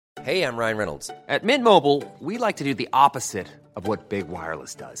Hey, I'm Ryan Reynolds. At Mint Mobile, we like to do the opposite of what Big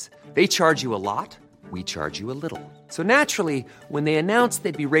Wireless does. They charge you a lot, we charge you a little. So naturally, when they announced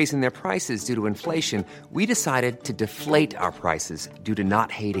they'd be raising their prices due to inflation, we decided to deflate our prices due to not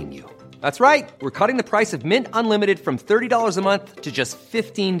hating you. That's right. We're cutting the price of Mint Unlimited from $30 a month to just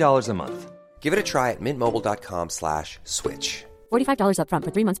 $15 a month. Give it a try at mintmobile.com/switch. $45 up front for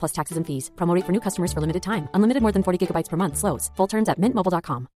 3 months plus taxes and fees. Promo rate for new customers for limited time. Unlimited more than 40 gigabytes per month. Slows full terms at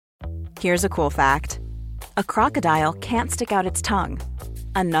mintmobile.com. Here's a cool fact. A crocodile can't stick out its tongue.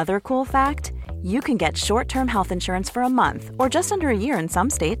 Another cool fact, you can get short-term health insurance for a month or just under a year in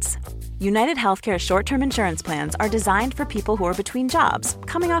some states. United Healthcare short-term insurance plans are designed for people who are between jobs,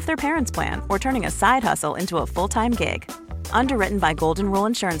 coming off their parents' plan, or turning a side hustle into a full-time gig. Underwritten by Golden Rule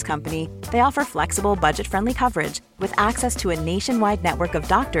Insurance Company, they offer flexible, budget-friendly coverage with access to a nationwide network of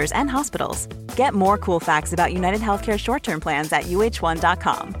doctors and hospitals. Get more cool facts about United Healthcare short-term plans at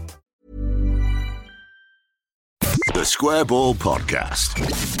uh1.com. The Square Ball Podcast.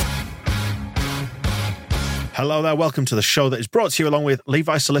 Hello there, welcome to the show that is brought to you along with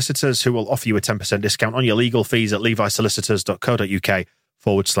Levi Solicitors, who will offer you a 10% discount on your legal fees at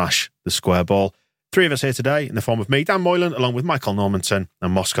levisolicitors.co.uk/the Square Ball. Three of us here today in the form of me, Dan Moylan, along with Michael Normanton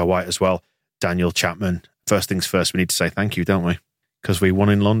and Moscow White as well, Daniel Chapman. First things first, we need to say thank you, don't we? Because we won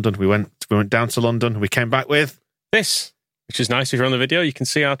in London. We went down to London. We came back with this, which is nice. If you're on the video, you can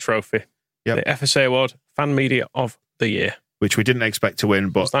see our trophy. Yep. The FSA Award, Fan Media of the Year. Which we didn't expect to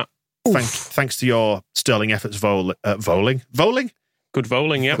win, but thanks to your sterling efforts voling? Good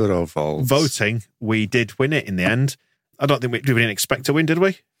voling, yeah. Good old voles. Voting, we did win it in the end. I don't think we didn't expect to win, did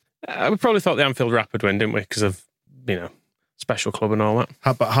we? We probably thought the Anfield Rap would win, didn't we? Because of, special club and all that.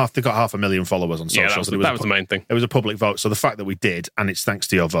 But they got 500,000 followers on social. Yeah, that was the main thing. It was a public vote. So the fact that we did, and it's thanks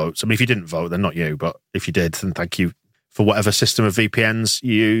to your votes. I mean, if you didn't vote, then not you. But if you did, then thank you for whatever system of VPNs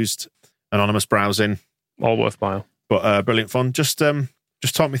you used, anonymous browsing. All worthwhile. But brilliant fun. Just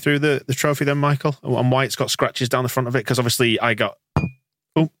talk me through the trophy then, Michael, and why it's got scratches down the front of it. Because obviously I got...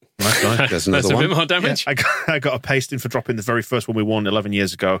 Oh, nice guy. There's another That's one. A bit more damage. Yeah, I got a pasting for dropping the very first one we won 11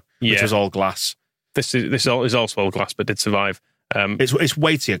 years ago, which was all glass. This is also all glass, but did survive. It's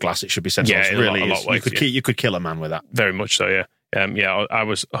weightier glass, it should be said. Yeah, it really a lot weightier. You could kill a man with that. Very much so, yeah. I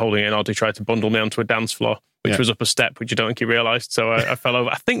was holding it and Oddie tried to bundle me onto a dance floor, which was up a step, which I don't think he realised. So I fell over,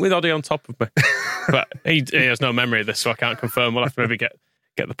 I think with Oddie on top of me. But he has no memory of this, so I can't confirm. We'll have to maybe get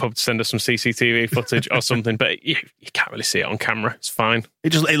the pub to send us some CCTV footage or something. But you can't really see it on camera. It's fine.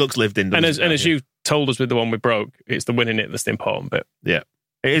 It looks lived in. And as you told us with the one we broke, it's the winning it that's the important bit. Yeah.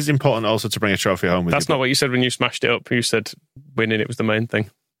 It is important also to bring a trophy home with you. That's not what you said when you smashed it up. You said winning it was the main thing.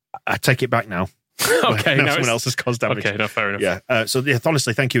 I take it back now. Okay. Now someone else has caused damage. Okay, no, fair enough. Yeah.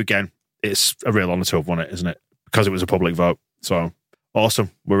 Honestly, thank you again. It's a real honour to have won it, isn't it? Because it was a public vote. So awesome.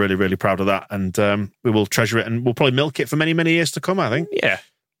 We're really, really proud of that. And we will treasure it and we'll probably milk it for many, many years to come, I think. Yeah.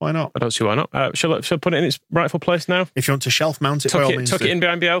 Why not? I don't see why not. Shall I put it in its rightful place now? If you want to shelf mount it, tuck it in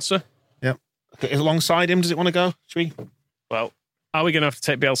behind Bielsa. Yeah. Okay, alongside him, does it want to go? Should we? Well, are we going to have to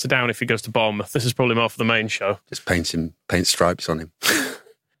take Bielsa down if he goes to Bournemouth? This is probably more for the main show. Just paint stripes on him.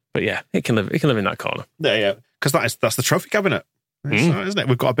 But yeah, it can live in that corner. Yeah. Because that's the trophy cabinet, isn't it?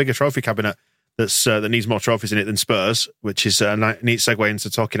 We've got a bigger trophy cabinet that needs more trophies in it than Spurs, which is a neat segue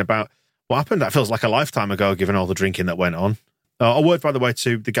into talking about what happened. That feels like a lifetime ago, given all the drinking that went on. A word, by the way,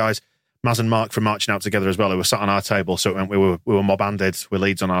 to the guys, Maz and Mark, for marching out together as well, who were sat on our table. So it meant we were mob-handed with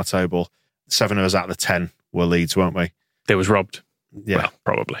Leeds on our table. 7 of us out of the 10 were Leeds, weren't we? They was robbed. Yeah. Well,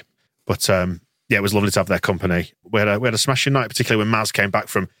 probably. But it was lovely to have their company. We had a smashing night, particularly when Maz came back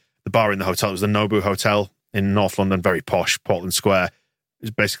from the bar in the hotel. It was the Nobu Hotel in North London, very posh, Portland Square. It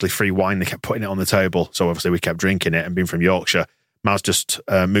was basically free wine. They kept putting it on the table. So obviously we kept drinking it, and being from Yorkshire, Maz just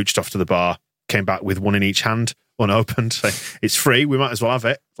mooched off to the bar, came back with one in each hand, unopened. So it's free. We might as well have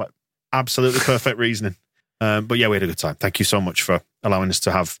it. It's like absolutely perfect reasoning. But yeah, we had a good time. Thank you so much for allowing us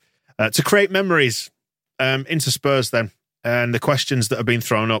to have, to create memories into Spurs then. And the questions that have been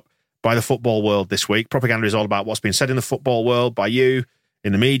thrown up by the football world this week. Propaganda is all about what's been said in the football world by you,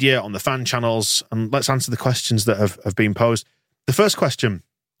 in the media, on the fan channels. And let's answer the questions that have been posed. The first question,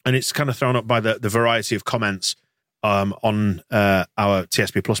 and it's kind of thrown up by the variety of comments on our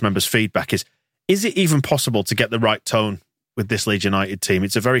TSB Plus members' feedback, is it even possible to get the right tone with this Leeds United team?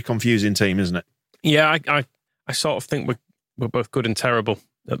 It's a very confusing team, isn't it? Yeah, I sort of think we're both good and terrible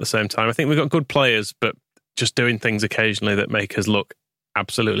at the same time. I think we've got good players, but just doing things occasionally that make us look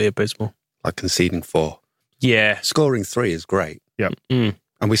absolutely abysmal. Like conceding 4. Yeah. Scoring 3 is great. Yeah. And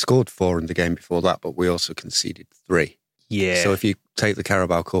we scored 4 in the game before that, but we also conceded 3. Yeah. So if you take the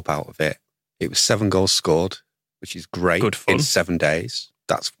Carabao Cup out of it, it was 7 goals scored, which is great. Good fun. In 7 days.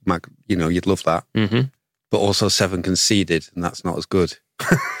 that's, you'd love that. Mm-hmm. But also 7 conceded, and that's not as good.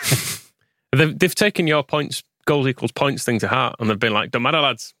 They've taken your points, goals equals points thing to heart, and they've been like, don't matter,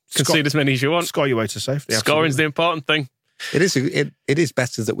 lads, concede as many as you want. Score your way to safety. Scoring's the important thing. It is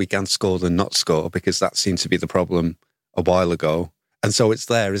better that we can score than not score, because that seemed to be the problem a while ago. And so it's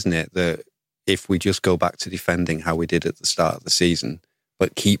there, isn't it, that if we just go back to defending how we did at the start of the season,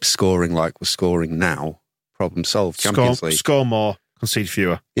 but keep scoring like we're scoring now, problem solved. Champions League. Score more, concede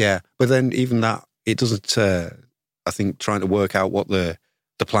fewer. Yeah, but then even that, it doesn't, I think, trying to work out what the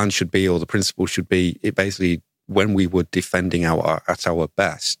plan should be or the principle should be, it basically, when we were defending at our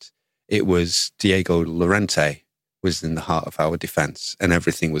best, it was Diego Llorente was in the heart of our defence, and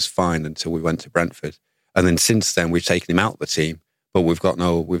everything was fine until we went to Brentford. And then since then, we've taken him out of the team, but we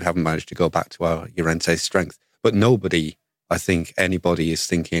haven't managed to go back to our Llorente's strength. But I think anybody is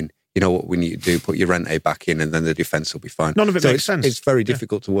thinking, you know what we need to do, put Llorente back in and then the defence will be fine. None of it makes sense. It's very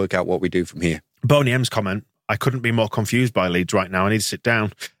difficult to work out what we do from here. Boney M's comment, I couldn't be more confused by Leeds right now. I need to sit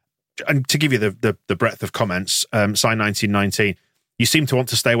down. And to give you the breadth of comments, Sign 1919, you seem to want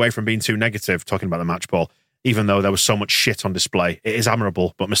to stay away from being too negative, talking about the match ball, even though there was so much shit on display. It is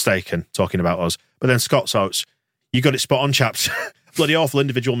admirable, but mistaken, talking about us. But then Scott's Oates, you got it spot on, chaps. Bloody awful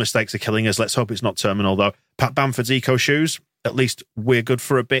individual mistakes are killing us. Let's hope it's not terminal, though. Pat Bamford's eco shoes, at least we're good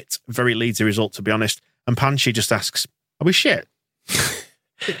for a bit. Very Leedsy result, to be honest. And Panchi just asks, are we shit?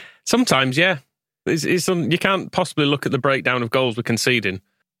 Sometimes, yeah. You can't possibly look at the breakdown of goals we're conceding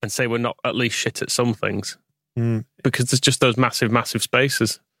and say we're not at least shit at some things. Because there's just those massive, massive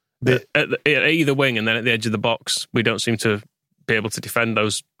spaces. At either wing and then at the edge of the box, we don't seem to be able to defend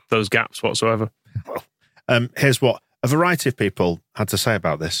those gaps whatsoever. Well, here's what a variety of people had to say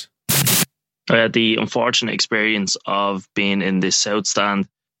about this. I had the unfortunate experience of being in this south stand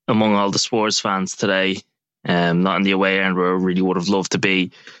among all the Spurs fans today, not in the away end where I really would have loved to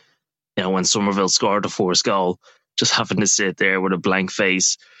be. When Somerville scored the first goal, just having to sit there with a blank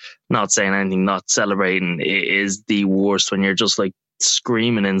face, not saying anything, not celebrating, it is the worst when you're just like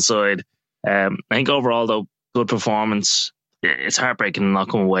screaming inside. I think overall, though, good performance. It's heartbreaking not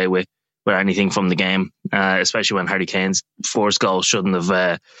come away with anything from the game, especially when Harry Kane's first goal shouldn't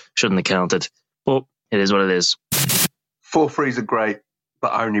have counted. But it is what it is. 4-3s are great,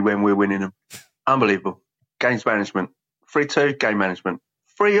 but only when we're winning them. Unbelievable. Games management. 3-2, game management.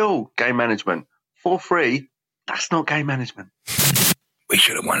 3-3, game management. 4-3, that's not game management. We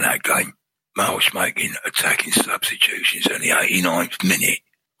should have won that game. Miles making attacking substitutions in the 89th minute.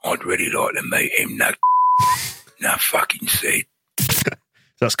 I'd really like to meet him. No fucking said.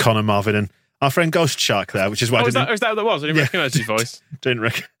 That's Connor Marvin and our friend Ghost Shark there, which is why is that what it was? I didn't recognise his voice. I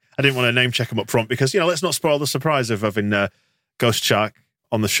didn't want to name check him up front because, let's not spoil the surprise of having Ghost Shark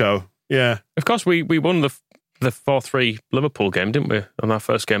on the show. Yeah. Of course, we won the 4-3 Liverpool game, didn't we, on our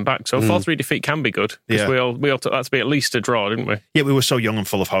first game back? So 4-3 defeat can be good because we all took that to be at least a draw, didn't we? Yeah, we were so young and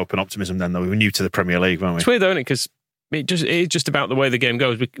full of hope and optimism then, though. We were new to the Premier League, weren't we? It's weird, though, isn't it? Because it's just about the way the game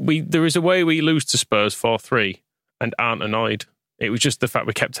goes. There is a way we lose to Spurs 4-3 and aren't annoyed. It was just the fact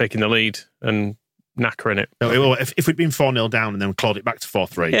we kept taking the lead and knackering it. No, if we'd been 4-0 down and then clawed it back to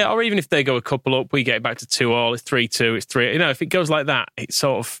 4-3. Yeah, or even if they go a couple up, we get it back to 2-2, it's 3-2, it's 3. If it goes like that, it's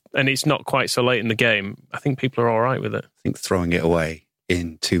sort of, and it's not quite so late in the game, I think people are all right with it. I think throwing it away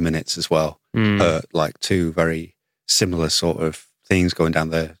in 2 minutes as well, like two very similar sort of things going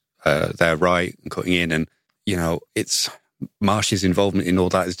down their right and cutting in. And, it's Marsh's involvement in all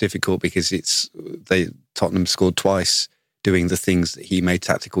that is difficult because Tottenham scored twice doing the things that he made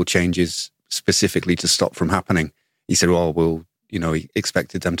tactical changes specifically to stop from happening. He said, he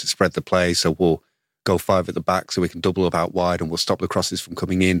expected them to spread the play, so we'll go 5 at the back so we can double up out wide and we'll stop the crosses from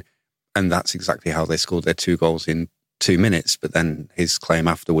coming in. And that's exactly how they scored their 2 goals in 2 minutes. But then his claim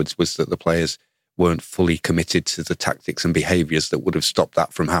afterwards was that the players weren't fully committed to the tactics and behaviours that would have stopped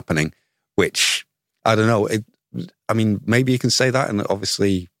that from happening, which, I don't know, maybe you can say that, and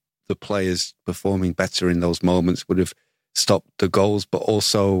obviously the players performing better in those moments would have stopped the goals, but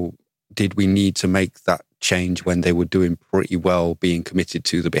also did we need to make that change when they were doing pretty well, being committed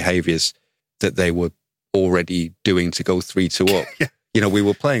to the behaviours that they were already doing to go 3-2 up? Yeah. We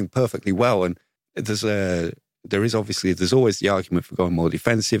were playing perfectly well, and there's always the argument for going more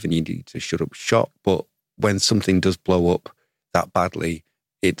defensive and you need to shut up shop, but when something does blow up that badly,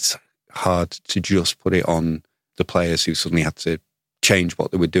 it's hard to just put it on the players who suddenly had to change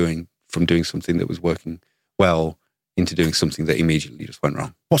what they were doing from doing something that was working well into doing something that immediately just went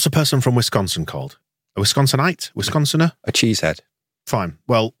wrong. What's a person from Wisconsin called? A Wisconsinite? Wisconsinner? A cheesehead. Fine.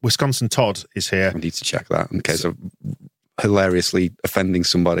 Well, Wisconsin Todd is here. I need to check that in case of hilariously offending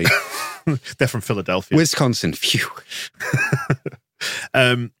somebody. They're from Philadelphia. Wisconsin, phew.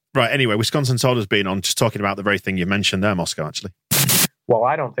 Right, anyway, Wisconsin Soda's been on, just talking about the very thing you mentioned there, Moscow, actually. Well,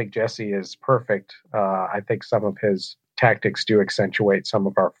 I don't think Jesse is perfect. I think some of his tactics do accentuate some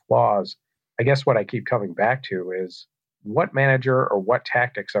of our flaws. I guess what I keep coming back to is what manager or what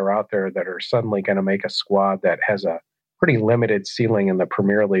tactics are out there that are suddenly going to make a squad that has a pretty limited ceiling in the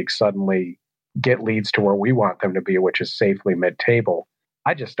Premier League suddenly get Leeds to where we want them to be, which is safely mid-table.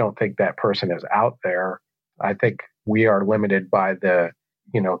 I just don't think that person is out there. I think we are limited by the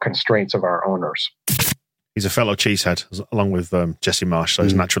constraints of our owners. He's a fellow cheesehead, along with Jesse Marsh, so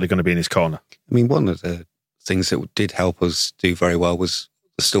he's naturally going to be in his corner. I mean, one of the things that did help us do very well was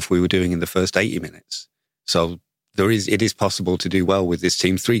the stuff we were doing in the first 80 minutes. So it is possible to do well with this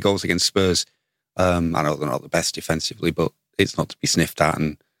team. 3 goals against Spurs. I know they're not the best defensively, but it's not to be sniffed at.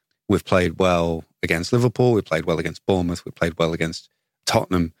 And we've played well against Liverpool. We played well against Bournemouth. We played well against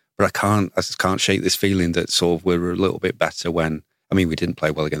Tottenham. But I just can't shake this feeling that sort of we're a little bit better when, we didn't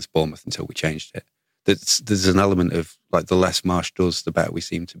play well against Bournemouth until we changed it. There's an element of like the less Marsh does, the better we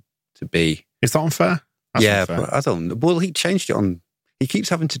seem to be. Is that unfair? That's unfair. But I don't know. Well, he changed it he keeps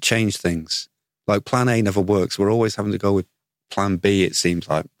having to change things. Like plan A never works. We're always having to go with plan B, it seems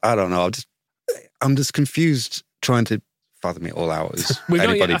like. I don't know. I'm just confused trying to fathom it all out as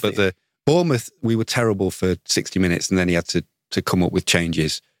anybody. But the Bournemouth, we were terrible for 60 minutes and then he had to come up with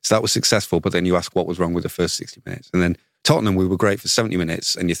changes. So that was successful. But then you ask what was wrong with the first 60 minutes. And then Tottenham, we were great for 70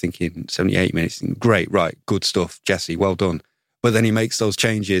 minutes and you're thinking 78 minutes, great, right, good stuff, Jesse, well done. But then he makes those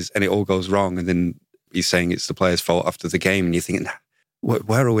changes and it all goes wrong and then he's saying it's the player's fault after the game and you're thinking,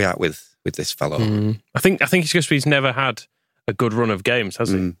 where are we at with this fellow? I think it's just he's never had a good run of games, has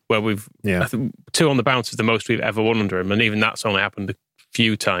he? Where I think 2 on the bounce is the most we've ever won under him and even that's only happened a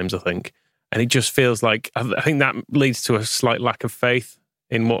few times, I think. And it just feels like, I think that leads to a slight lack of faith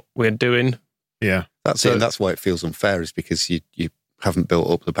in what we're doing. Yeah. That's it, and that's why it feels unfair, is because you haven't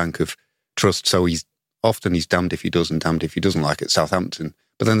built up the bank of trust. So he's damned if he does and damned if he doesn't, like at Southampton.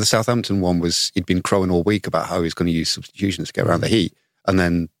 But then the Southampton one was, he'd been crowing all week about how he was going to use substitutions to get around the heat and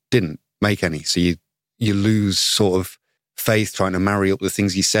then didn't make any. So you lose sort of faith trying to marry up the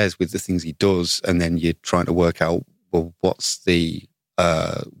things he says with the things he does, and then you're trying to work out, well, what's the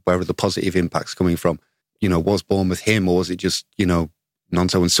where are the positive impacts coming from? Was Bournemouth him, or was it just, Nonto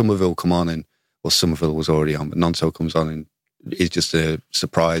and Somerville come on and, well, Somerville was already on, but Nonto comes on and is just a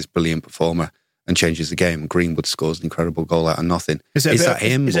surprise, brilliant performer and changes the game. Greenwood scores an incredible goal out of nothing. Is that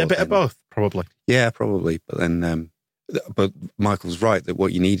him? Is it a bit of both? Probably. Yeah, probably. But then, but Michael's right that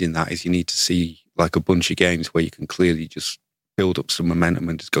what you need in that is you need to see like a bunch of games where you can clearly just build up some momentum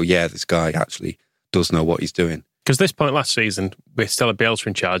and just go, yeah, this guy actually does know what he's doing. Because this point last season, we still had Bielsa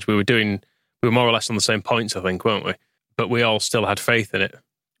in charge. We were more or less on the same points, I think, weren't we? But we all still had faith in it.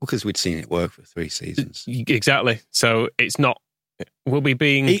 Because we'd seen it work for 3 seasons. Exactly. So it's not. Will we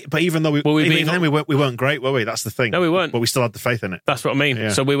being? But even though we weren't great, were we? That's the thing. No, we weren't. But we still had the faith in it. That's what I mean. Yeah.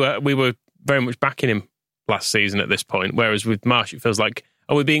 So we were very much backing him last season at this point. Whereas with Marsh, it feels like,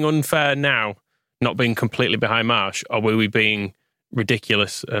 are we being unfair now, not being completely behind Marsh, or were we being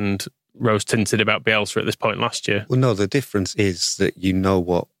ridiculous and rose-tinted about Bielsa at this point last year? Well, no. The difference is that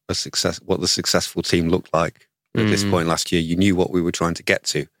what the successful team looked like at this point last year. You knew what we were trying to get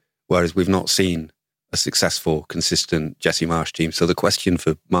to, whereas we've not seen a successful, consistent Jesse Marsh team. So the question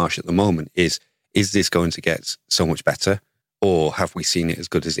for Marsh at the moment is this going to get so much better, or have we seen it as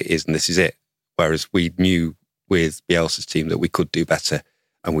good as it is and this is it? Whereas we knew with Bielsa's team that we could do better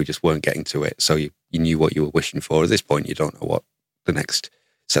and we just weren't getting to it. So you knew what you were wishing for. At this point, you don't know what the next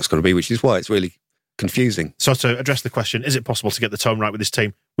step's going to be, which is why it's really confusing. So to address the question, is it possible to get the tone right with this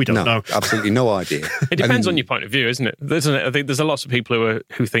team? We don't know. Absolutely no idea. It depends on your point of view, isn't it? I think there's a lots of people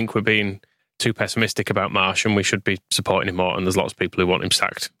who think we're being too pessimistic about Marsh and we should be supporting him more, and there's lots of people who want him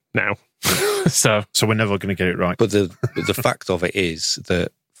sacked now. So we're never going to get it right. But the fact of it is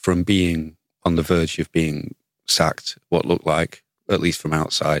that from being on the verge of being sacked, what looked like, at least from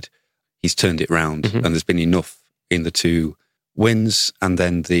outside, he's turned it round, and there's been enough in the 2 wins and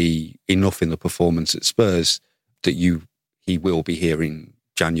then enough in the performance at Spurs that he will be here in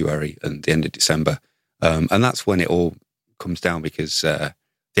January and the end of December. And that's when it all comes down, because the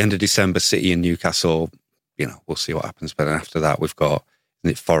end of December, City and Newcastle, we'll see what happens. But then after that, we've got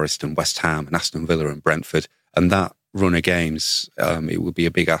Forest and West Ham and Aston Villa and Brentford. And that run of games, it would be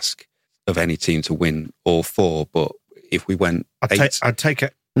a big ask of any team to win all 4. But if we went 8... I'd take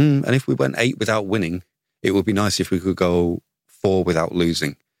it. And if we went 8 without winning, it would be nice if we could go 4 without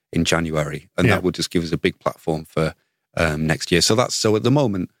losing in January. And that would just give us a big platform for next year. So at the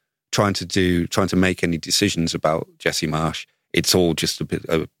moment, trying to make any decisions about Jesse Marsh, it's all just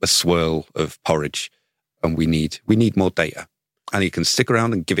a swirl of porridge, and we need more data. and he can stick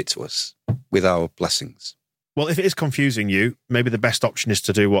around and give it to us with our blessings. Well, if it is confusing you, maybe the best option is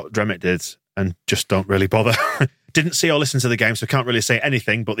to do what Dremit did and just don't really bother. Didn't see or listen to the game, so can't really say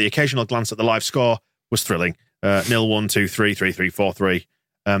anything, but the occasional glance at the live score was thrilling. 0-1, 2-3, 3-3,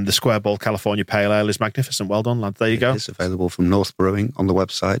 4-3. The Square Ball California Pale Ale is magnificent. Well done, lads. There you go. It's available from North Brewing on the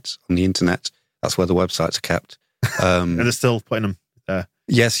website, on the internet. That's where the websites are kept. And they're still putting them there.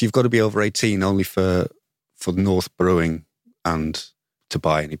 Yes, you've got to be over 18 only for North Brewing and to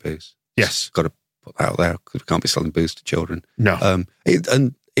buy any booze. Yes. Got to put that out there because we can't be selling booze to children. No.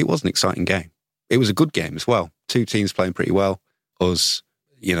 It was an exciting game. It was a good game as well. Two teams playing pretty well. Us,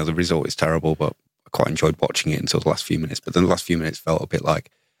 the result is terrible, but I quite enjoyed watching it until the last few minutes. But then the last few minutes felt a bit like,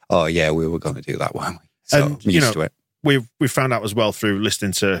 oh yeah, we were going to do that, weren't we? So I'm used to it. We found out as well through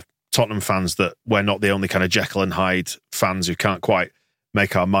listening to Tottenham fans that we're not the only kind of Jekyll and Hyde fans who can't quite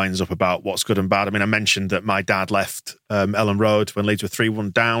make our minds up about what's good and bad. I mean, I mentioned that my dad left Ellen Road when Leeds were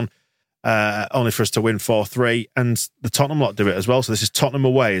 3-1 down, only for us to win 4-3, and the Tottenham lot do it as well. So this is Tottenham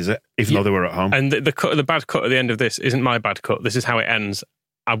away, is it? Even though they were at home. And the bad cut at the end of this isn't my bad cut. This is how it ends.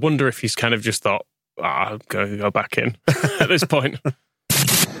 I wonder if he's kind of just thought, I'll go back in at this point.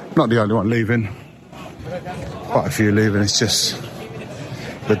 Not the only one leaving. Quite a few leaving. It's just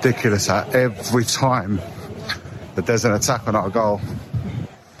ridiculous that every time that there's an attack on our goal,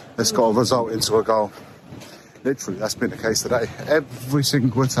 it's got to result into a goal. Literally, that's been the case today. Every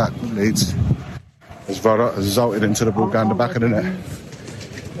single attack Leeds has resulted into the ball going the back of the net.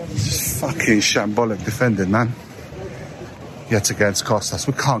 It's fucking shambolic defending, man. Yet again, it's cost us.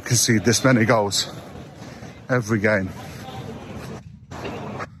 We can't concede this many goals every game.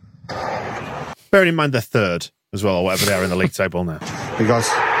 Bearing in mind they're third as well, or whatever they are in the league table now. He goes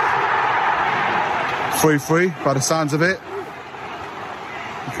 3-3 by the sounds of it.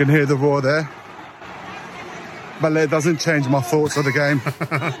 You can hear the roar there. But it doesn't change my thoughts of the game.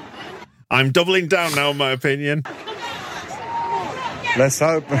 I'm doubling down now, in my opinion. Let's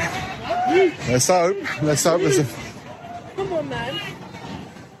hope. Let's hope. There's a... Come on, man.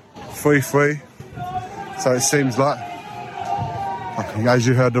 3-3. So it seems like, as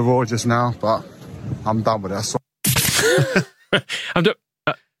you heard the roar just now, but I'm done with it.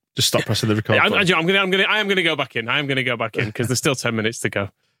 Just stop pressing the record button. I am going to go back in. I am going to go back in because there's still 10 minutes to go.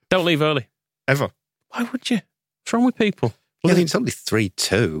 Don't leave early. Ever. Why would you? What's wrong with people? Yeah, I think it's only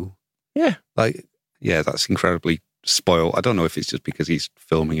 3-2. Yeah. That's incredibly spoiled. I don't know if it's just because he's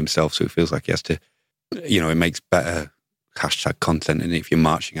filming himself, so he feels like he has to, it makes better hashtag content and if you're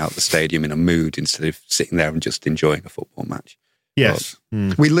marching out the stadium in a mood instead of sitting there and just enjoying a football match. Yes.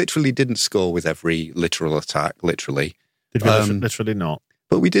 We literally didn't score with every literal attack, literally. Did we literally not?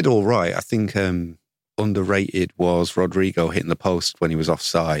 But we did all right. I think underrated was Rodrigo hitting the post when he was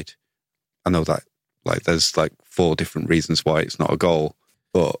offside. I know that there's 4 different reasons why it's not a goal,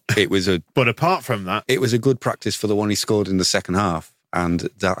 but it was but apart from that, it was a good practice for the one he scored in the second half, and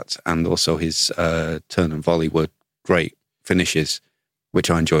also his turn and volley were great finishes,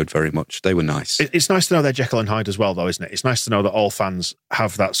 which I enjoyed very much. They were nice. It's nice to know they're Jekyll and Hyde as well, though, isn't it? It's nice to know that all fans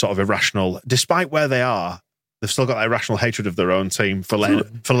have that sort of irrational, despite where they are, they've still got that irrational hatred of their own team for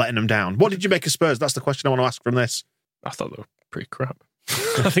letting them down. What did you make of Spurs? That's the question I want to ask from this. I thought they were pretty crap.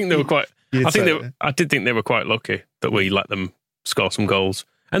 I think they were quite. I did think they were quite lucky that we let them score some goals,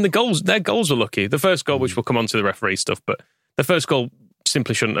 and their goals were lucky. The first goal, which will come on to the referee stuff, but the first goal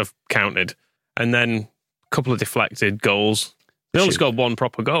simply shouldn't have counted, and then a couple of deflected goals. They only scored one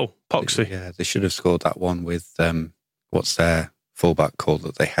proper goal. Poxy. Yeah, they should have scored that one with what's their fullback called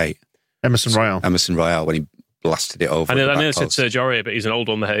that they hate? Emerson Royale. Emerson Royale when he blasted it over. I know said Serge Aurier, but he's an old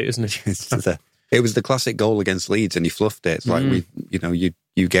one they hate, isn't he? It was the classic goal against Leeds, and he fluffed it. It's like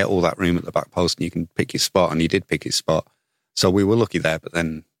you get all that room at the back post, and you can pick your spot, and he did pick his spot. So we were lucky there, but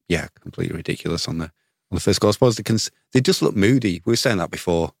then completely ridiculous on the first goal. I suppose they just look moody. We were saying that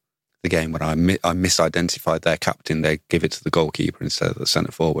before the game when I misidentified their captain. They give it to the goalkeeper instead of the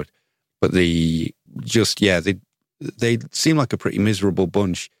centre forward. But they seem like a pretty miserable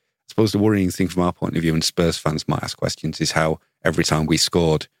bunch. I suppose the worrying thing from our point of view, and Spurs fans might ask questions, is how every time we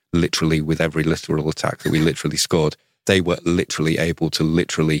scored, literally with every literal attack that we literally scored, they were literally able to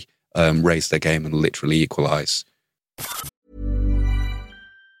literally raise their game and literally equalise.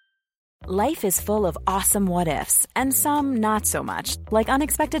 Life is full of awesome what-ifs, and some not so much, like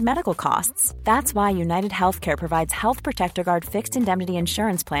unexpected medical costs. That's why United Healthcare provides Health Protector Guard fixed indemnity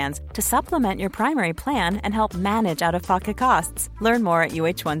insurance plans to supplement your primary plan and help manage out-of-pocket costs. Learn more at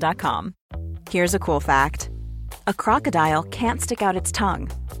uh1.com. Here's a cool fact. A crocodile can't stick out its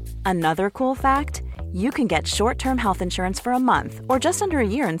tongue. Another cool fact, you can get short-term health insurance for a month or just under a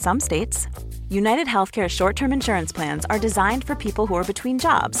year in some states. United Healthcare short-term insurance plans are designed for people who are between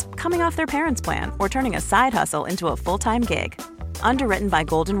jobs, coming off their parents' plan, or turning a side hustle into a full-time gig. Underwritten by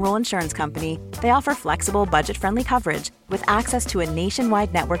Golden Rule Insurance Company, they offer flexible, budget-friendly coverage with access to a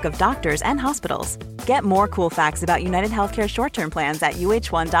nationwide network of doctors and hospitals. Get more cool facts about United Healthcare short-term plans at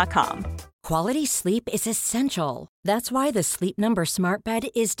uh1.com. Quality sleep is essential. That's why the Sleep Number Smart Bed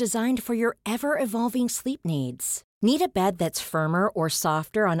is designed for your ever-evolving sleep needs. Need a bed that's firmer or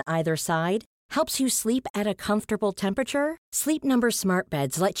softer on either side? Helps you sleep at a comfortable temperature? Sleep Number Smart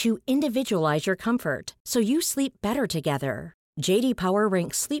Beds let you individualize your comfort, so you sleep better together. J.D. Power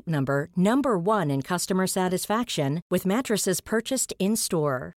ranks Sleep Number number 1 in customer satisfaction with mattresses purchased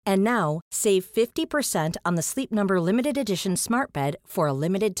in-store. And now, save 50% on the Sleep Number Limited Edition Smart Bed for a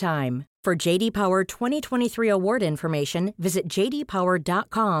limited time. For J.D. Power 2023 award information, visit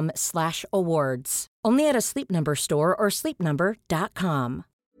jdpower.com/awards. Only at a Sleep Number store or sleepnumber.com.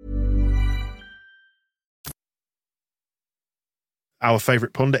 Our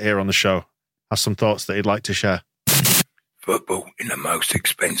favourite pundit here on the show has some thoughts that he'd like to share. Football in the most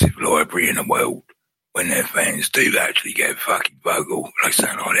expensive library in the world. When their fans do actually get fucking vocal, they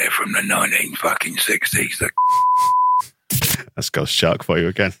sound like they're from the 1960s. That's Ghost Shark for you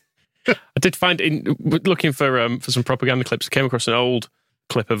again. I did find, looking for some propaganda clips, I came across an old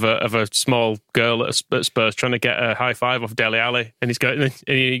clip of a small girl at Spurs trying to get a high five off Dele Alli, and he's going, and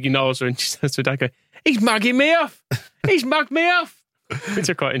he ignores her, and she says to her dad, going, "He's mugging me off. He's mugged me off." Which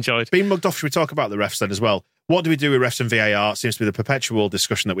I quite enjoyed. Being mugged off, should we talk about the refs then as well? What do we do with refs and VAR? It seems to be the perpetual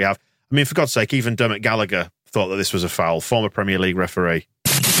discussion that we have. I mean, for God's sake, even Dermot Gallagher thought that this was a foul, former Premier League referee.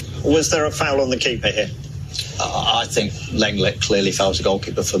 Was there a foul on the keeper here? I think Lenglet clearly fouls the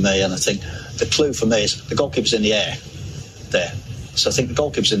goalkeeper for me, and I think the clue for me is the goalkeeper's in the air there. So I think the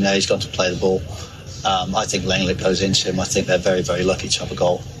goalkeeper's in there, he's got to play the ball. I think Lenglet goes into him. I think they're very, very lucky to have a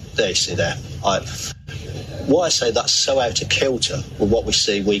goal. There you see there. Why I say that's so out of kilter with what we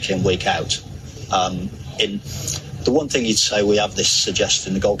see week in, week out. In the one thing you'd say, we have this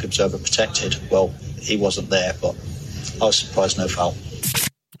suggestion the goalkeeper's overprotected. Well, he wasn't there, but I was surprised no foul.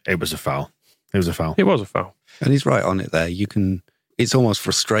 It was a foul. It was a foul. It was a foul. And he's right on it there. It's almost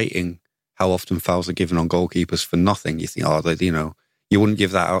frustrating how often fouls are given on goalkeepers for nothing. You think, you wouldn't give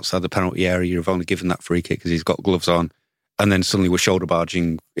that outside the penalty area. You've only given that free kick because he's got gloves on. And then suddenly we're shoulder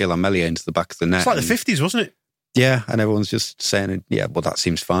barging Ilhan Meslier into the back of the net. It's like the 50s, wasn't it? Yeah, and everyone's just saying, yeah, well, that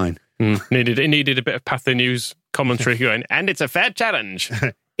seems fine. It needed a bit of Pathé News commentary going, and it's a fair challenge.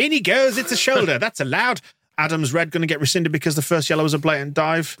 In he goes, it's a shoulder, that's allowed. Adam's red going to get rescinded because the first yellow was a blatant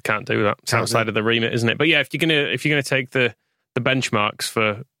dive. Can't do that. It's outside of the remit, isn't it? But yeah, if you're gonna take the benchmarks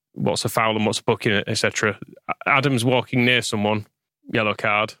for what's a foul and what's a booking, etc. Adam's walking near someone, yellow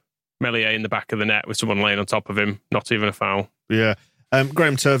card. Meslier in the back of the net with someone laying on top of him, not even a foul. Yeah.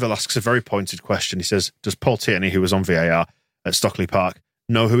 Graham Turville asks a very pointed question. He says, does Paul Tierney, who was on VAR at Stockley Park,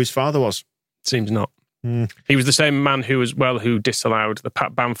 know who his father was? Seems not. He was the same man who disallowed the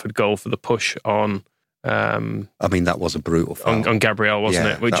Pat Bamford goal for the push on... that was a brutal foul. On Gabriel, wasn't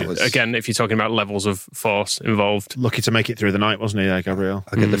it? Which, again, if you're talking about levels of force involved. Lucky to make it through the night, wasn't he, Gabriel?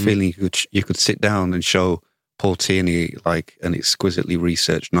 I get the feeling you could sit down and show Paul Tierney like an exquisitely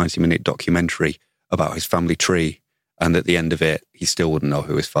researched 90-minute documentary about his family tree, and at the end of it, he still wouldn't know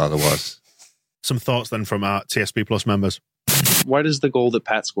who his father was. Some thoughts then from our TSB Plus members. Why does the goal that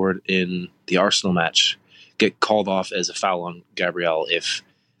Pat scored in the Arsenal match get called off as a foul on Gabriel if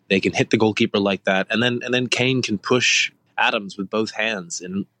they can hit the goalkeeper like that, and then Kane can push Adams with both hands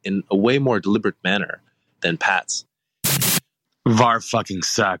in a way more deliberate manner than Pat's? VAR fucking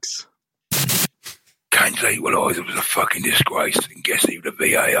sucks. Kane's equaliser was a fucking disgrace, and guess who the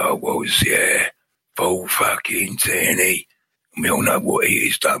VAR was? Yeah, full fucking Tierney. We all know what he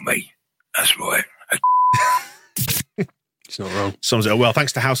is, don't we? That's right. It's not wrong. Sums it up well.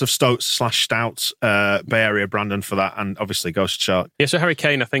 Thanks to House of Stoats/Stouts, Bay Area Brandon for that, and obviously Ghost Shark. Yeah, so Harry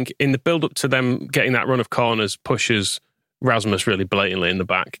Kane, I think, in the build-up to them getting that run of corners, pushes Rasmus really blatantly in the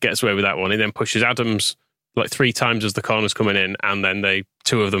back, gets away with that one. He then pushes Adams like 3 times as the corner's coming in, and then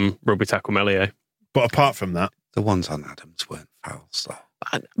two of them rugby tackle Meslier. But apart from that, the ones on Adams weren't fouls, though.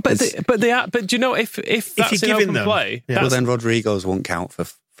 But do you know if that's an open play? Yeah. Well, then Rodrigo's won't count for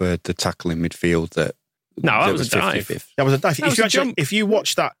the tackle in midfield that. No, that was a dive. That was a dive. If you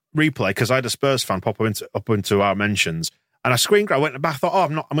watch that replay, because I had a Spurs fan pop up into our mentions, and I screen grab, I went back, I thought,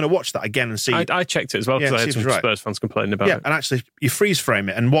 I'm going to watch that again and see. I checked it as well because I had some Spurs fans complaining about it. And actually, you freeze frame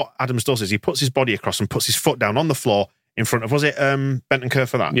it, and what Adams does is he puts his body across and puts his foot down on the floor in front of, was it Bentancur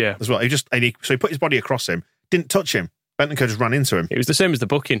for that? Yeah. As well. So he put his body across him, didn't touch him. Bentancur just ran into him. It was the same as the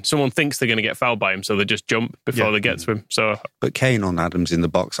booking. Someone thinks they're going to get fouled by him, so they just jump before they get to him. So, but Kane on Adams in the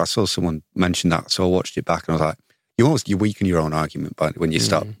box, I saw someone mention that, so I watched it back and I was like, you weaken your own argument by when you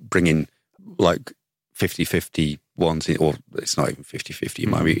start bringing like 50-50 ones in, or it's not even 50-50, you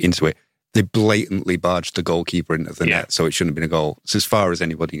might be into it. They blatantly barged the goalkeeper into the net, so it shouldn't have been a goal. It's as far as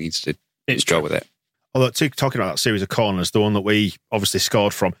anybody needs to go with it. Although, talking about that series of corners, the one that we obviously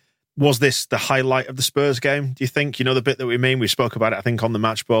scored from, was this the highlight of the Spurs game, do you think? You know the bit that we mean? We spoke about it, I think, on the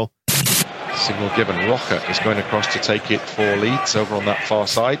match ball. Signal given. Rocker is going across to take it for Leeds over on that far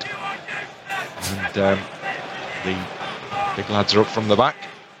side. And the big lads are up from the back,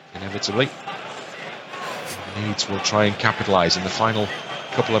 inevitably. Leeds will try and capitalise in the final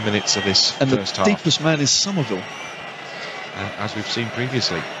couple of minutes of this first half. And the deepest man is Somerville. As we've seen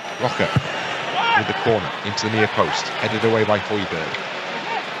previously. Rocker with the corner into the near post, headed away by Højbjerg.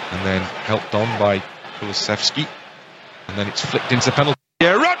 And then helped on by Kulusevski. And then it's flicked into the penalty.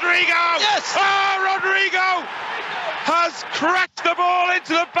 Yeah, Rodrigo! Yes! Oh, Rodrigo has cracked the ball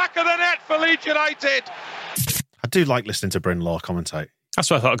into the back of the net for Leeds United. I do like listening to Bryn Law commentate. That's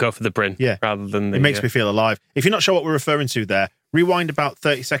why I thought I'd go for the Bryn rather than the... It makes me feel alive. If you're not sure what we're referring to there, rewind about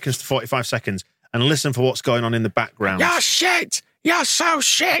 30 seconds to 45 seconds and listen for what's going on in the background. You're shit! You're so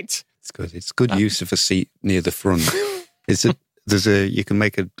shit! It's good. It's good use of a seat near the front. You can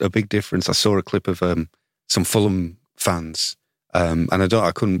make a big difference. I saw a clip of some Fulham fans, and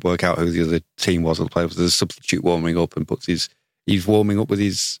I couldn't work out who the other team was or the player was. There's a substitute warming up and he's warming up with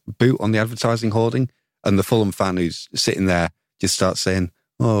his boot on the advertising hoarding, and the Fulham fan who's sitting there just starts saying,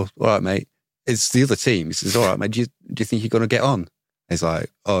 "Oh, all right, mate." It's the other team. He says, "All right, mate. Do you think you're going to get on?" He's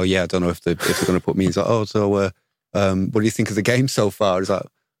like, "Oh yeah, I don't know if they're going to put me." He's like, "Oh, so what do you think of the game so far?" He's like,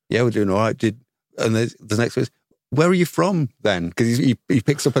 "Yeah, we're doing all right." And the next one is, "Where are you from then?" Because he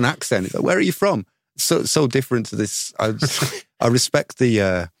picks up an accent. He's like, "Where are you from?" So different to this. I respect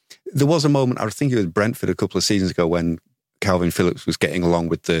the. There was a moment, I think it was Brentford a couple of seasons ago, when Calvin Phillips was getting along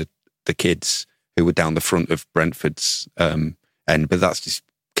with the kids who were down the front of Brentford's end. But that's just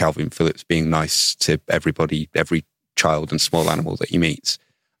Calvin Phillips being nice to everybody, every child and small animal that he meets.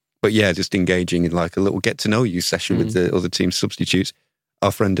 But yeah, just engaging in like a little get to know you session with the other team's substitutes.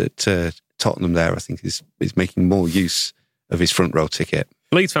 Our friend at Tottenham there, I think, is making more use of his front row ticket.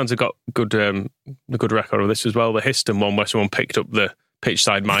 Leeds fans have got a good record of this as well. The Histon one where someone picked up the pitch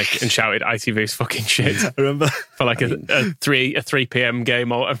side mic and shouted ITV's fucking shit. I remember for like a 3 p.m.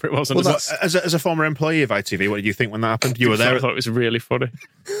 game or whatever it was. Well, as a former employee of ITV, what did you think when that happened? You were there. I thought it was really funny.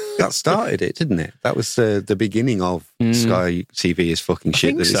 That started it, didn't it? That was the beginning of Sky TV is fucking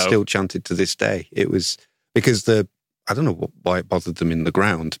shit that is still chanted to this day. It was because I don't know why it bothered them in the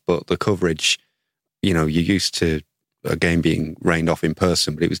ground, but the coverage, you're used to a game being rained off in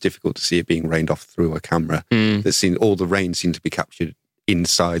person, but it was difficult to see it being rained off through a camera. All the rain seemed to be captured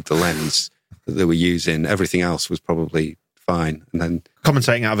inside the lens that they were using. Everything else was probably fine. And then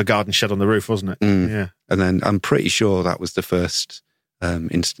commentating out of a garden shed on the roof, wasn't it? Yeah. And then I'm pretty sure that was the first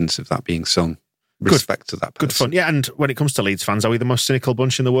instance of that being sung. Respect to that person. Good fun. Yeah, and when it comes to Leeds fans, are we the most cynical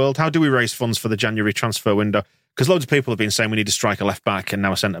bunch in the world? How do we raise funds for the January transfer window? Because loads of people have been saying we need to strike a left back and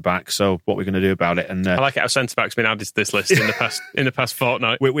now a centre back. So what are we going to do about it? And I like it how centre back's been added to this list in the past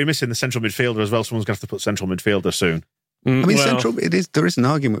fortnight. We're missing the central midfielder as well. Someone's going to have to put central midfielder soon. Central. There is an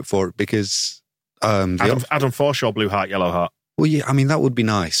argument for it because Adam Forshaw, blue heart, yellow heart. Well, yeah, I mean that would be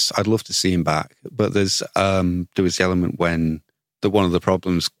nice. I'd love to see him back. But there was the element when one of the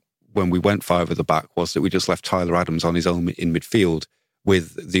problems when we went 5 at the back was that we just left Tyler Adams on his own in midfield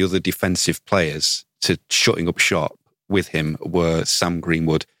with the other defensive players to shutting up shop with him were Sam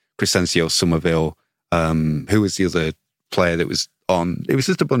Greenwood, Crescencio Somerville, who was the other player that was on? It was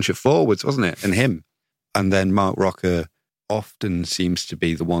just a bunch of forwards, wasn't it? And him. And then Mark Rocker often seems to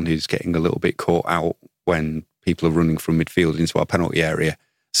be the one who's getting a little bit caught out when people are running from midfield into our penalty area.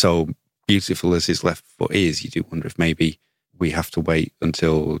 So beautiful as his left foot is, you do wonder if maybe we have to wait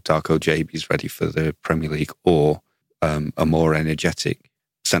until Darko Jabi's ready for the Premier League or a more energetic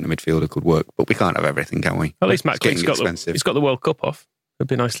centre midfielder could work. But we can't have everything, can we? At least Matt Quick's got the World Cup off. He'll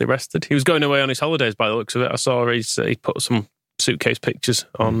be nicely rested. He was going away on his holidays by the looks of it. I saw he put some suitcase pictures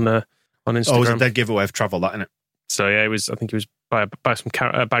on Instagram. Oh, it was a dead giveaway of travel, that, innit? So yeah, I think he was by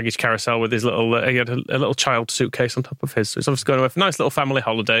some baggage carousel with his little. He had a little child suitcase on top of his. So he's obviously going away for a nice little family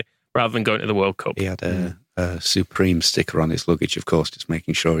holiday rather than going to the World Cup. He had a Supreme sticker on his luggage, of course, just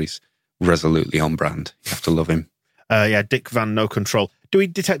making sure he's resolutely on brand. You have to love him. Dick Van No Control. Do we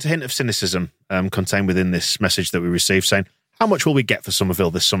detect a hint of cynicism contained within this message that we received saying, how much will we get for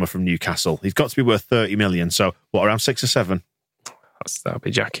Somerville this summer from Newcastle? He's got to be worth 30 million. So what, around 6 or 7? That'll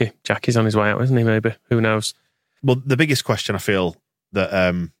be Jackie. Jackie's on his way out, isn't he? Maybe. Who knows? Well, the biggest question I feel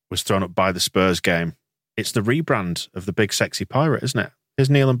that was thrown up by the Spurs game, it's the rebrand of the big sexy pirate, isn't it? Here's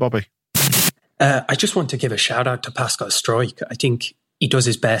Neil and Bobby. I just want to give a shout out to Pascal Struijk. I think he does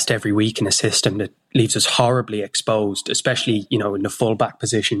his best every week in a system that leaves us horribly exposed, especially, in the full-back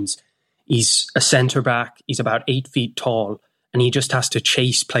positions. He's a centre-back, he's about 8 feet tall, and he just has to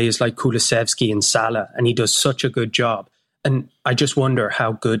chase players like Kulusevski and Salah, and he does such a good job. And I just wonder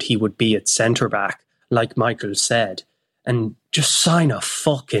how good he would be at centre-back, like Michael said, and just sign a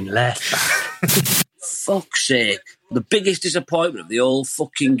fucking left-back. Fuck's sake, the biggest disappointment of the whole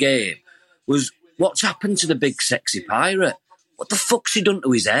fucking game was what's happened to the big sexy pirate. What the fuck's he done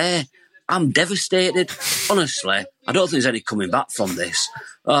to his hair? I'm devastated. Honestly, I don't think there's any coming back from this.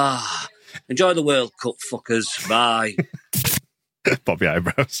 Enjoy the World Cup, fuckers. Bye. Bobby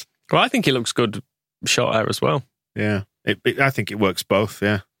eyebrows. Well, I think he looks good short hair as well. Yeah, I think it works both,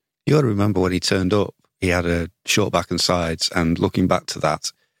 yeah. You got to remember when he turned up, he had a short back and sides, and looking back to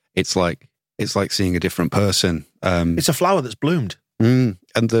that, it's like seeing a different person. It's a flower that's bloomed. And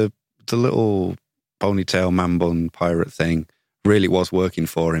the little ponytail man bun pirate thing really was working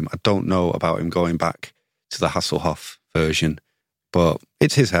for him. I don't know about him going back to the Hasselhoff version, but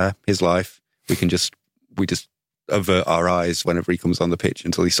it's his hair, his life. We just avert our eyes whenever he comes on the pitch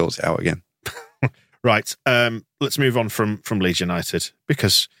until he sorts it out again. Right, let's move on from Leeds United,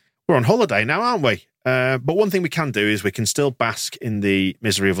 because we're on holiday now, aren't we? But one thing we can do is we can still bask in the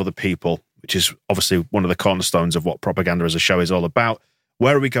misery of other people, which is obviously one of the cornerstones of what Propaganda as a show is all about.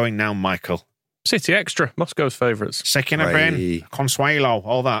 Where are we going now, Michael? City Extra, Moscow's favourites. Sekinabin, Consuelo,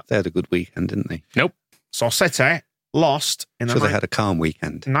 all that. They had a good weekend, didn't they? Nope. So City lost in the they had a calm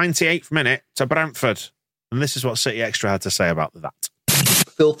weekend. 98th minute to Brentford. And this is what City Extra had to say about that.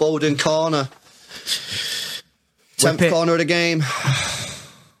 Phil Foden corner. 10th corner of the game.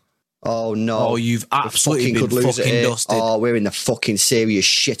 Oh no! Oh, you've absolutely been fucking dusted. Oh, we're in the fucking serious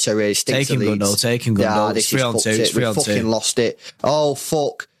shitter here. Take him good though. Take him good though. This 3 on 2. It's 3 on 2. We fucking lost it. Oh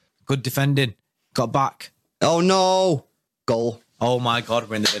fuck! Good defending. Got back. Oh no! Goal. Oh my god,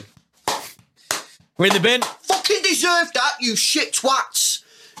 we're in the bin. We're in the bin. Fucking deserve that, you shit twats.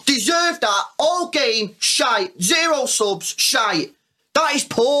 Deserve that. All game shite. 0 subs shite. That is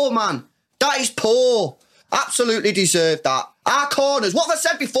poor, man. That is poor. Absolutely deserve that. Our corners. What have I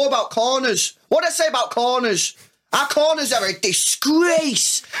said before about corners? What did I say about corners? Our corners are a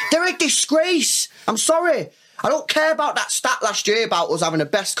disgrace. They're a disgrace. I'm sorry. I don't care about that stat last year about us having the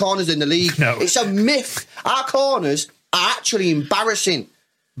best corners in the league. No. It's a myth. Our corners are actually embarrassing.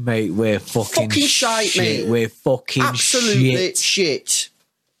 Mate, we're fucking shite, mate. We're fucking absolutely shit.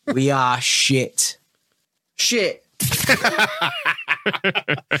 We are shit. Shit.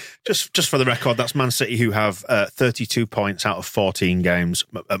 Just for the record, that's Man City, who have 32 points out of 14 games,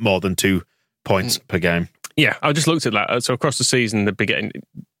 at more than 2 points per game. Yeah, I just looked at that. So across the season, they'd be getting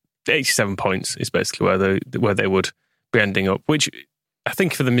 87 points is basically where they would be ending up, which I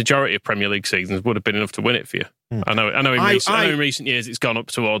think for the majority of Premier League seasons would have been enough to win it for you. I know in recent years it's gone up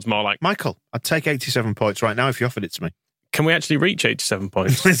towards more like... Michael, I'd take 87 points right now if you offered it to me. Can we actually reach 87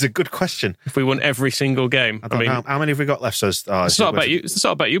 points? It's a good question. If we won every single game. I don't know. How many have we got left? It's not about you. It's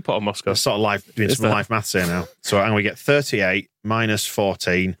not about you put on Moscow. It's sort of doing some live maths here now. So I'm going to get 38 minus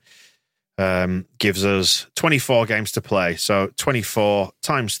 14 gives us 24 games to play. So 24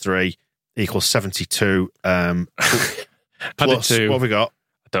 times 3 equals 72. Plus, what have we got?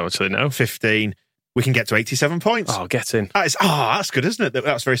 I don't actually know. 15. We can get to 87 points. Oh, get in. That's good, isn't it?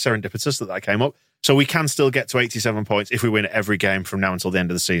 That's very serendipitous that came up. So we can still get to 87 points if we win every game from now until the end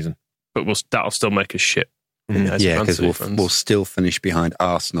of the season. But that'll still make us shit. Yeah, because we'll still finish behind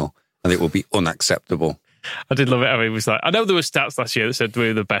Arsenal, and it will be unacceptable. I did love it how he was like, I know there were stats last year that said we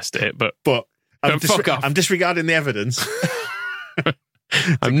were the best at it, but fuck off. I'm disregarding the evidence.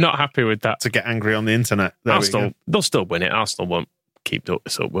 I'm not happy with that. To get angry on the internet. Arsenal, they'll still win it. Arsenal won't keep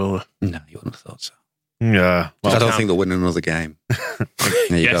this up, will they? No, you wouldn't have thought so. Yeah. Well, I don't think they'll win another game.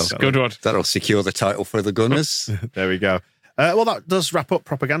 There you go. Good one. That'll secure the title for the Gunners. There we go. Well, that does wrap up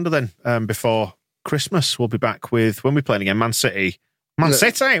Propaganda then. Before Christmas, we'll be back with, when we're playing again, Man City.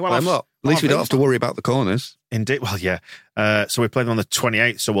 City! Well, at least we don't have to worry about the corners. Indeed. Well, yeah. So we're playing on the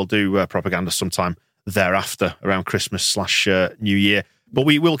 28th, so we'll do Propaganda sometime thereafter, around Christmas / New Year. But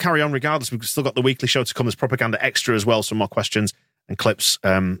we will carry on regardless. We've still got the weekly show to come as Propaganda Extra as well. Some more questions and clips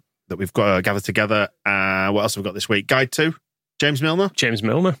that we've got gathered together. What else have we got this week? Guide 2, James Milner. Going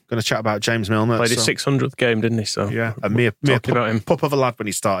to chat about James Milner. Played his 600th game, didn't he? So yeah, a mere about him. Pup of a lad when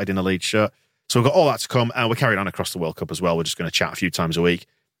he started in a Leeds shirt. So we've got all that to come, and we're carrying on across the World Cup as well. We're just going to chat a few times a week.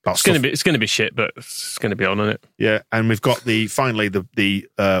 It's going to be shit, but it's going to be on, isn't it? Yeah, and we've got finally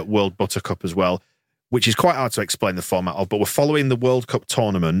the World Butter Cup as well. which is quite hard to explain the format of, but we're following the World Cup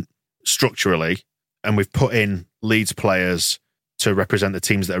tournament structurally, and we've put in Leeds players to represent the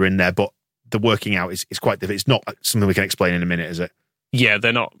teams that are in there, but the working out is quite different. It's not something we can explain in a minute, is it? Yeah,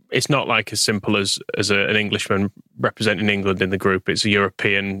 they're not. It's not like as simple as an Englishman representing England in the group. It's a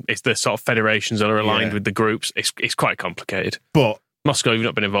European. It's the sort of federations that are aligned with the groups. It's quite complicated. But Moscow, you've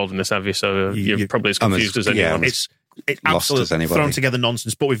not been involved in this, have you? So you're probably as confused as anyone. It's absolutely thrown together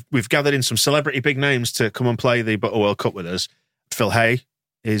nonsense. But we've gathered in some celebrity big names to come and play the Butter World Cup with us. Phil Hay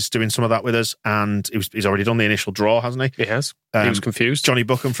is doing some of that with us, and he's already done the initial draw, hasn't he? He has. He was confused. Johnny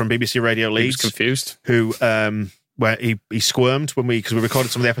Buckham from BBC Radio Leeds. He was confused. Who where he squirmed because we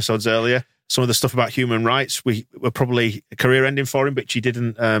recorded some of the episodes earlier. Some of the stuff about human rights were probably career ending for him, but he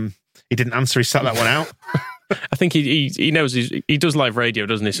didn't answer. He sat that one out. I think he knows he does live radio,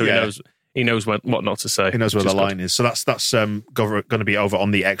 doesn't he? So he knows what not to say. He knows where the line is. So that's going to be over on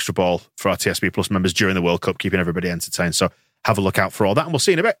the Extra Ball for our TSB Plus members during the World Cup, keeping everybody entertained. So have a look out for all that, and we'll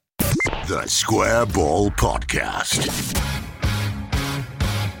see you in a bit. The Square Ball Podcast.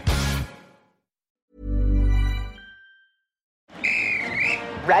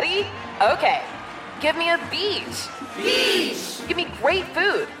 Ready? Okay. Give me a beach. Beach. Give me great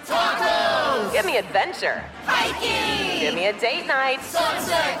food. Tacos. Give me adventure. Hiking. Give me a date night.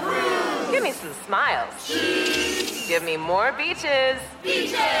 Sunset cruise. Give me some smiles. Cheese. Give me more beaches.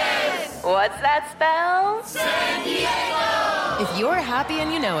 Beaches. What's that spell? San Diego. If you're happy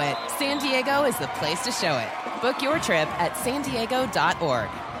and you know it, San Diego is the place to show it. Book your trip at sandiego.org.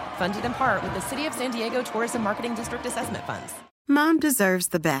 Funded in part with the City of San Diego Tourism Marketing District Assessment Funds. Mom deserves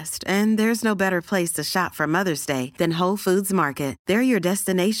the best, and there's no better place to shop for Mother's Day than Whole Foods Market. They're your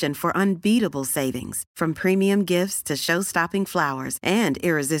destination for unbeatable savings, from premium gifts to show-stopping flowers and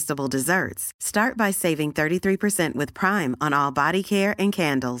irresistible desserts. Start by saving 33% with Prime on all body care and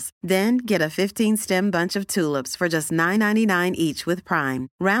candles. Then get a 15-stem bunch of tulips for just $9.99 each with Prime.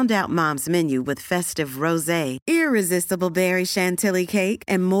 Round out Mom's menu with festive rosé, irresistible berry chantilly cake,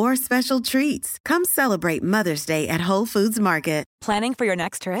 and more special treats. Come celebrate Mother's Day at Whole Foods Market. Planning for your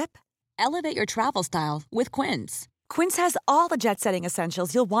next trip? Elevate your travel style with Quince. Quince has all the jet-setting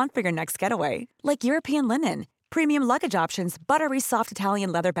essentials you'll want for your next getaway, like European linen, premium luggage options, buttery soft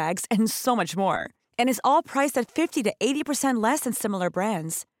Italian leather bags, and so much more. And is all priced at 50 to 80% less than similar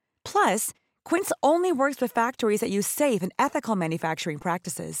brands. Plus, Quince only works with factories that use safe and ethical manufacturing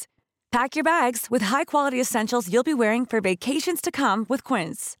practices. Pack your bags with high-quality essentials you'll be wearing for vacations to come with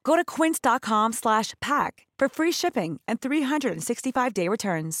Quince. Go to quince.com/pack for free shipping and 365-day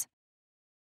returns.